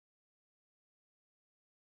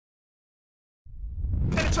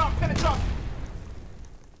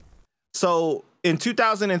So in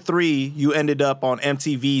 2003, you ended up on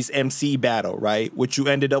MTV's MC Battle, right? Which you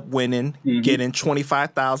ended up winning, getting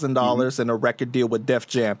 $25,000 and a record deal with Def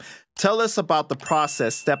Jam. Tell us about the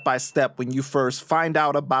process, step by step, when you first find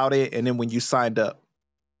out about it and then when you signed up.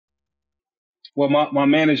 Well, my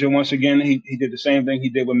manager, once again, he did the same thing he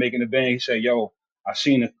did with Making the Band. He said, yo, I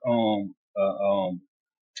seen a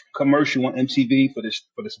commercial on MTV for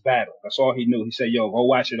this battle. That's all he knew. He said, yo, go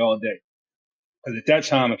watch it all day. Because at that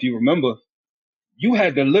time, if you remember, you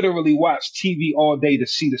had to literally watch TV all day to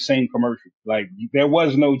see the same commercial. Like, there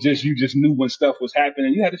was no you just knew when stuff was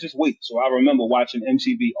happening. You had to just wait. So I remember watching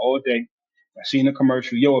MTV all day. I seen the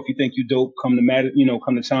commercial. Yo, if you think you dope, come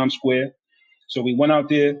to Times Square. So we went out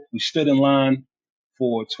there. We stood in line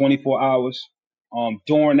for 24 hours.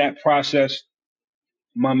 During that process,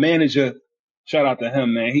 my manager, shout out to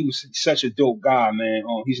him, man. He was such a dope guy, man.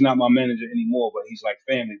 He's not my manager anymore, but he's like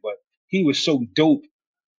family. But he was so dope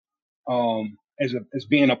as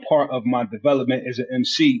being a part of my development as an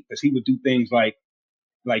MC, because he would do things like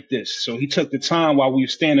this. So he took the time while we were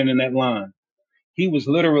standing in that line. He was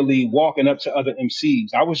literally walking up to other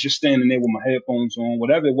MCs. I was just standing there with my headphones on,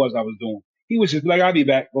 whatever it was I was doing. He was just like, I'll be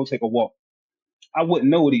back, go take a walk. I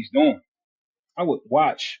wouldn't know what he's doing. I would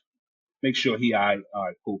watch, make sure he all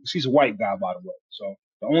right, cool. Because he's a white guy, by the way. So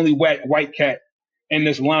the only white cat in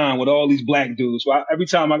this line with all these black dudes. So every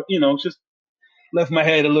time I, just left my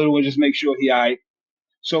head a little and just make sure he all right.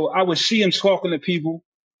 So I would see him talking to people.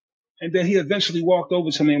 And then he eventually walked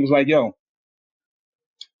over to me and was like, yo,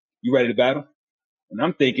 you ready to battle? And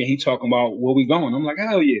I'm thinking he talking about where we going. I'm like,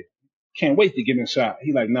 hell yeah. Can't wait to get inside.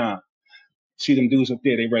 He like, nah, see them dudes up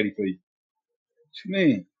there, they ready for you.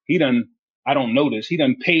 Man, I don't know this. He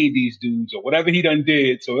done paid these dudes or whatever he done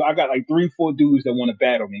did. So I got like 3-4 dudes that want to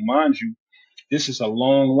battle me. Mind you, this is a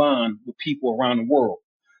long line with people around the world.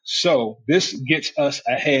 So this gets us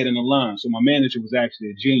ahead in the line. So my manager was actually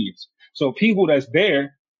a genius. So people that's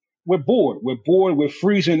there, we're bored. We're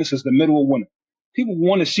freezing. This is the middle of winter. People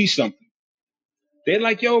want to see something. They're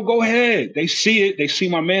like, yo, go ahead. They see it. They see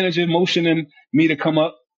my manager motioning me to come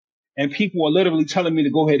up. And people are literally telling me to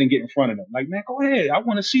go ahead and get in front of them. Like, man, go ahead. I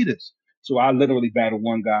want to see this. So I literally battled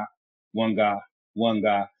one guy.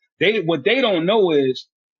 What they don't know is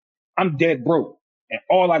I'm dead broke. And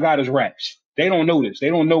all I got is raps. They don't know this. They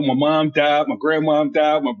don't know my mom died, my grandmom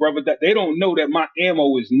died, my brother died. They don't know that my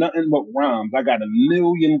ammo is nothing but rhymes. I got 1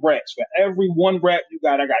 million raps. For every one rap you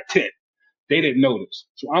got, I got 10. They didn't know this.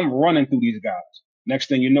 So I'm running through these guys. Next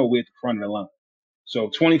thing you know, we're at the front of the line. So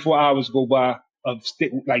 24 hours go by of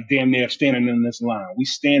like damn near standing in this line. We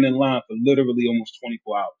stand in line for literally almost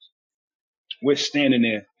 24 hours. We're standing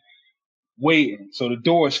there waiting. So the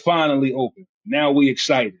door is finally open. Now we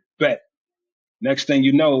excited. Bet. Next thing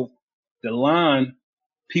you know,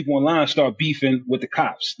 people in line start beefing with the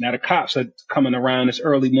cops. Now the cops are coming around this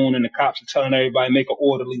early morning. The cops are telling everybody, make an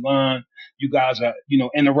orderly line. You guys are,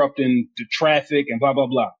 interrupting the traffic and blah, blah,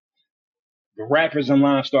 blah. The rappers in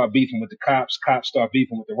line start beefing with the cops. Cops start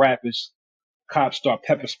beefing with the rappers. Cops start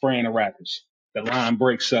pepper spraying the rappers. The line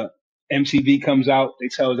breaks up. MTV comes out. They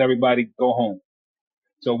tells everybody, go home.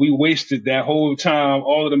 So we wasted that whole time,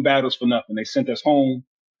 all of them battles for nothing. They sent us home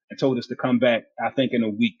and told us to come back, I think, in a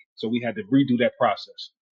week. So we had to redo that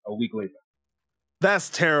process a week later. That's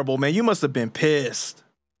terrible, man. You must have been pissed.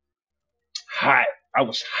 Hot. I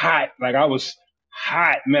was hot. Like, I was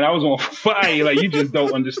hot, man. I was on fire. Like, you just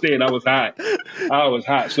don't understand. I was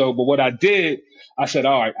hot. So, but what I did, I said,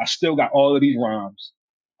 all right, I still got all of these rhymes.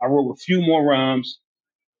 I wrote a few more rhymes.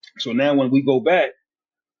 So now when we go back,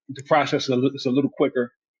 the process is a little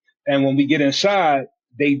quicker. And when we get inside,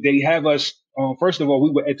 they have us, first of all,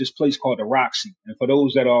 we were at this place called the Roxy. And for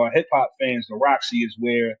those that are hip hop fans, the Roxy is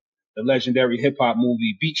where the legendary hip hop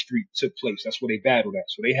movie Beat Street took place. That's where they battled at.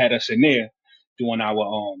 So they had us in there doing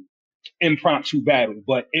our impromptu battle,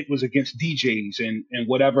 but it was against DJs and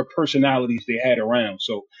whatever personalities they had around.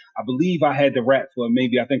 So I believe I had to rap for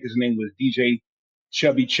I think his name was DJ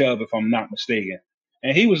Chubby Chub, if I'm not mistaken.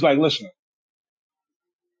 And he was like, listen,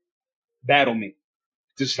 battle me.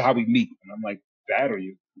 This is how we meet. And I'm like, battle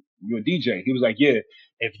you? You're a DJ. He was like, yeah,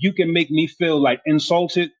 if you can make me feel like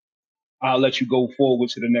insulted, I'll let you go forward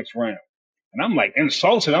to the next round. And I'm like,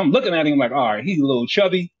 insulted? I'm looking at him like, all right, he's a little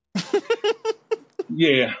chubby.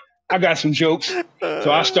 Yeah, I got some jokes.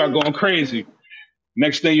 So I start going crazy.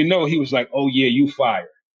 Next thing you know, he was like, oh yeah, you fired.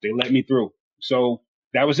 They let me through. So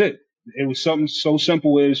that was it. It was something so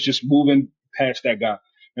simple as just moving past that guy.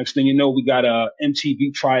 Next thing you know, we got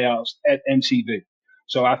MTV tryouts at MTV.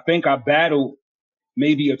 So I think I battled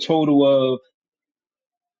maybe a total of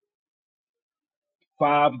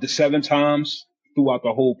 5 to 7 times throughout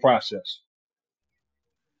the whole process.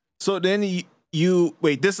 So then you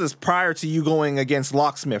wait, this is prior to you going against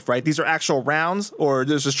Locksmith, right? These are actual rounds, or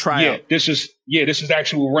this is tryout? This is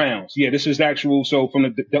actual rounds. Yeah, this is actual. So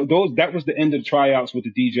from those, that was the end of the tryouts with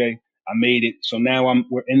the DJ. I made it. So now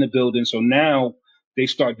we're in the building. So now they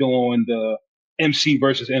start doing the MC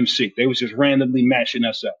versus MC. They was just randomly matching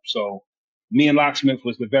us up. So me and Locksmith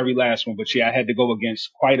was the very last one. But yeah, I had to go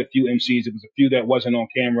against quite a few MCs. It was a few that wasn't on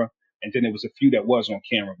camera, and then it was a few that was on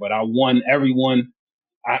camera. But I won everyone.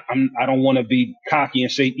 I don't want to be cocky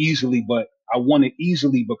and say easily, but I won it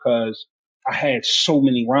easily because I had so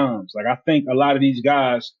many rhymes. Like, I think a lot of these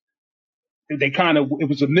guys, it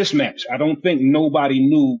was a mismatch. I don't think nobody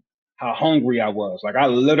knew how hungry I was. Like, I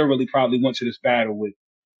literally probably went to this battle with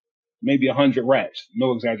maybe 100 raps,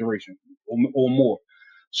 no exaggeration, or more.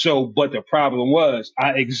 So, but the problem was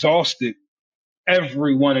I exhausted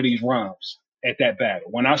every one of these rhymes at that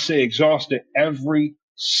battle. When I say exhausted, every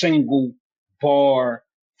single bar,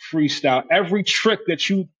 freestyle, every trick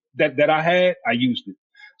that I had, I used it.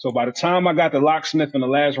 So by the time I got to Locksmith in the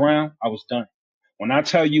last round, I was done. When I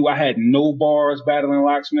tell you I had no bars battling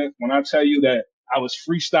Locksmith, when I tell you that I was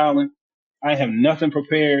freestyling, I have nothing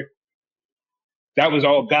prepared. That was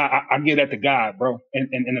all God. I give that to God, bro, and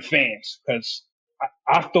the fans, because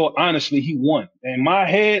I thought honestly he won. In my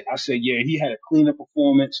head, I said, yeah, he had a cleaner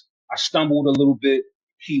performance. I stumbled a little bit.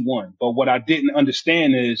 He won. But what I didn't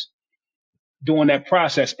understand is during that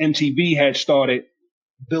process, MTV had started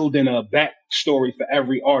building a backstory for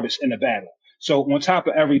every artist in the battle. So on top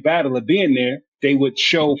of every battler being there, they would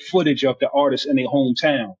show footage of the artist in their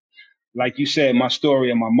hometown. Like you said, my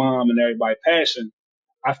story of my mom and everybody passing,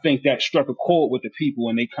 I think that struck a chord with the people,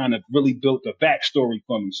 and they kind of really built a backstory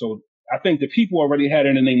for me. So I think the people already had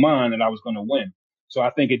it in their mind that I was going to win. So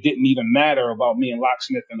I think it didn't even matter about me and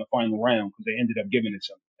Locksmith in the final round because they ended up giving it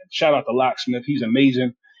to me. And shout out to Locksmith. He's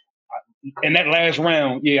amazing. In that last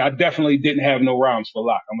round, yeah, I definitely didn't have no rhymes for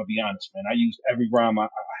Lock. I'm going to be honest, man. I used every rhyme I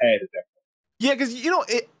had at that point. Yeah,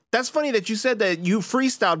 because, that's funny that you said that you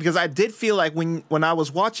freestyled, because I did feel like when I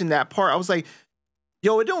was watching that part, I was like,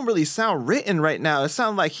 yo, it don't really sound written right now. It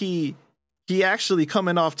sounds like he actually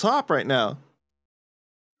coming off top right now.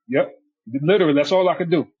 Yep. Literally, that's all I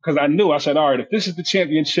could do. Because I said, all right, if this is the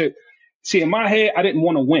championship, see, in my head, I didn't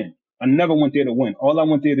want to win. I never went there to win. All I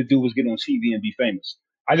went there to do was get on TV and be famous.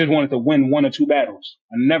 I just wanted to win one or two battles.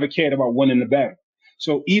 I never cared about winning the battle.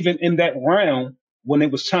 So even in that round, when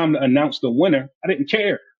it was time to announce the winner, I didn't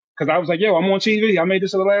care. Because I was like, yo, I'm on TV. I made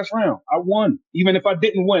this in the last round. I won. Even if I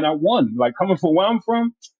didn't win, I won. Like, coming from where I'm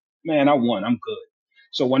from, man, I won. I'm good.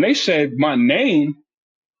 So when they said my name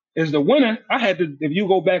is the winner, I had to, if you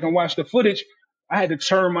go back and watch the footage, I had to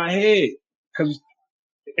turn my head because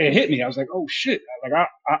it hit me. I was like, oh shit. Like,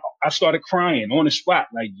 I started crying on the spot.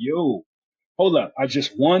 Like, yo, hold up. I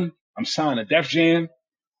just won. I'm signing a Def Jam.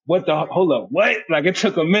 Hold up. What? Like, it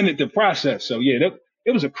took a minute to process. So yeah,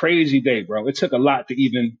 it was a crazy day, bro. It took a lot to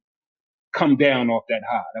even come down off that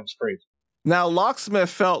high. That was crazy. Now, Locksmith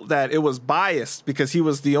felt that it was biased because he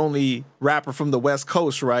was the only rapper from the West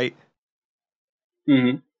Coast, right?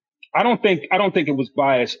 Mm-hmm. I don't think it was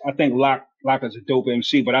biased. I think Lock is a dope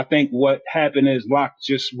MC, but I think what happened is Lock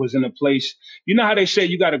just was in a place. You know how they say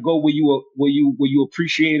you got to go where you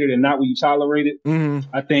appreciate it and not where you tolerate it.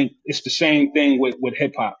 Mm-hmm. I think it's the same thing with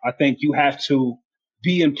hip hop. I think you have to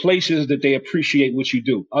be in places that they appreciate what you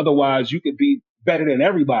do. Otherwise, you could be better than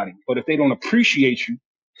everybody, but if they don't appreciate you,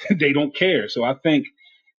 they don't care. So I think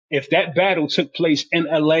if that battle took place in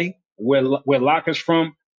LA, where Lock is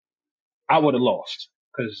from, I would have lost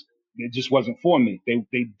because it just wasn't for me. They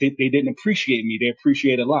didn't appreciate me. They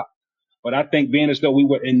appreciated Lock. But I think being as though we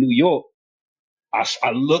were in New York,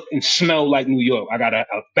 I look and smell like New York. I got a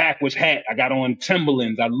backwards hat. I got on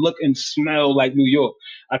Timberlands. I look and smell like New York.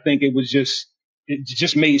 I think it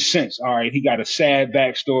just made sense. All right, he got a sad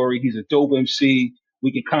backstory. He's a dope MC.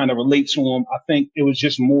 We can kind of relate to him. I think it was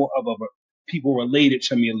just more of people related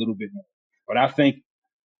to me a little bit more. But I think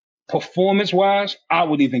performance-wise, I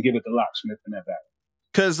would even give it to Locksmith in that battle.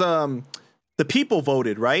 Because the people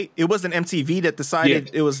voted, right? It wasn't MTV that decided.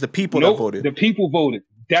 Yeah. It was the people that voted. The people voted.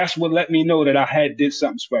 That's what let me know that I did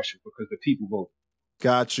something special, because the people voted.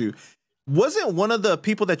 Got you. Wasn't one of the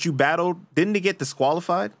people that you battled, didn't they get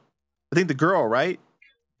disqualified? I think the girl, right?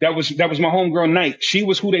 That was my homegirl, Night. She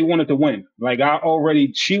was who they wanted to win. Like,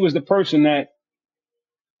 she was the person that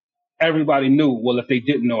everybody knew. Well, if they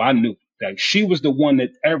didn't know, I knew. Like, she was the one that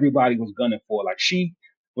everybody was gunning for. Like, she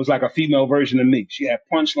was like a female version of me. She had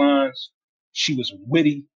punchlines. She was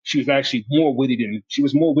witty. She was actually more witty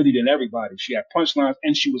than everybody. She had punchlines,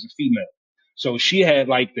 and she was a female. So she had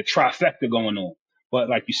like the trifecta going on. But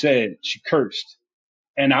like you said, she cursed.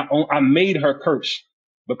 And I made her curse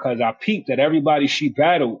because I peeped that everybody she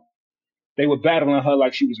battled, they were battling her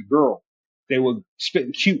like she was a girl. They were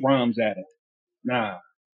spitting cute rhymes at her. Nah.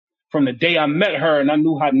 From the day I met her and I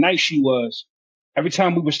knew how nice she was, every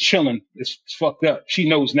time we was chilling, it's fucked up. She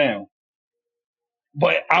knows now.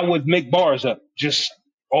 But I would make bars up just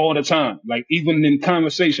all the time. Like even in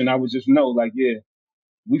conversation, I would just know like, yeah,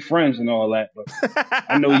 we friends and all that, but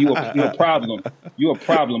I know you're a problem. You're a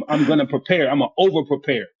problem. I'm going to prepare. I'm going to over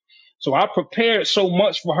prepare. So I prepared so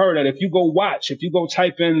much for her that if you go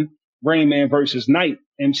type in Rain Man versus Night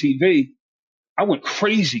MTV, I went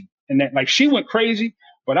crazy. And that, like, she went crazy,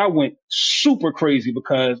 but I went super crazy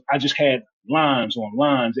because I just had lines on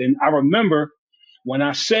lines. And I remember when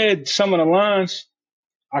I said some of the lines,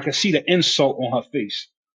 I could see the insult on her face.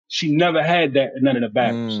 She never had that in none of the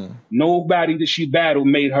battles. Nobody that she battled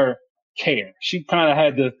made her care. She kind of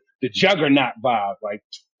had the juggernaut vibe. Like,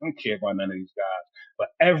 I don't care about none of these guys. But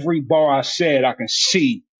every bar I said, I can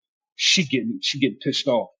see she getting pissed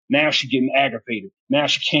off. Now she getting aggravated. Now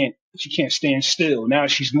she can't stand still. Now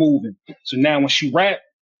she's moving. So now when she rap,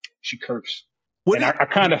 she curse. I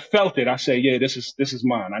kind of felt it. I say, yeah, this is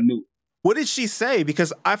mine. I knew it. What did she say?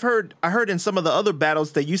 Because I heard in some of the other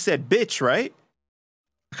battles that you said bitch, right?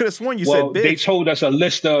 I could have sworn you said bitch. They told us the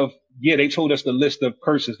list of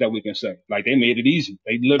curses that we can say. Like they made it easy.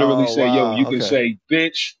 They literally say, yo, you can say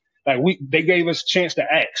bitch. Like they gave us a chance to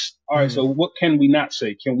ask. All right, so what can we not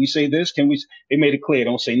say? Can we say this? They made it clear.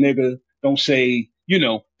 Don't say nigga. Don't say,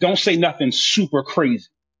 don't say nothing super crazy.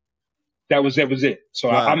 That was it. So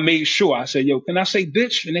I made sure. I said, yo, can I say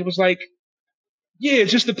bitch? And it was like, yeah, it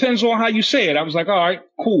just depends on how you say it. I was like, all right,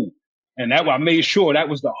 cool. And I made sure that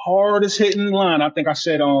was the hardest hitting line. I think I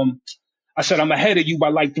said I'm ahead of you by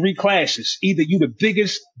like 3 classes. Either you the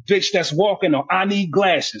biggest bitch that's walking or I need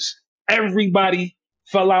glasses. Everybody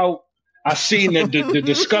fell out. I seen the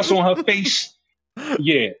disgust on her face.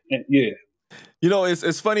 Yeah. You know,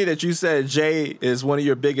 it's funny that you said Jay is one of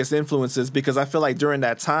your biggest influences because I feel like during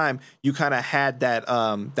that time you kind of had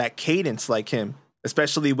that cadence like him.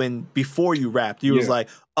 Especially before you rapped, you was like,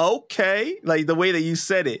 okay, like the way that you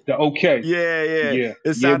said it. The okay. Yeah.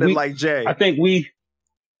 It sounded like Jay. I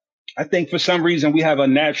think for some reason we have a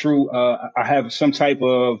natural,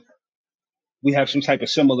 we have some type of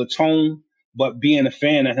similar tone, but being a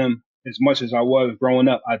fan of him as much as I was growing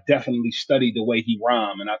up, I definitely studied the way he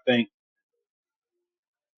rhymed. And I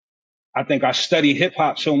think I study hip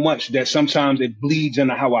hop so much that sometimes it bleeds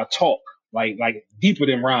into how I talk. Like deeper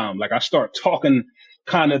than rhyme. Like I start talking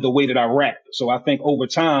kind of the way that I rap. So I think over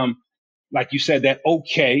time, like you said, that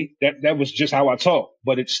was just how I talk,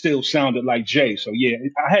 but it still sounded like Jay. So yeah,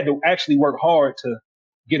 I had to actually work hard to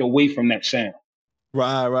get away from that sound.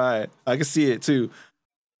 Right. I can see it too.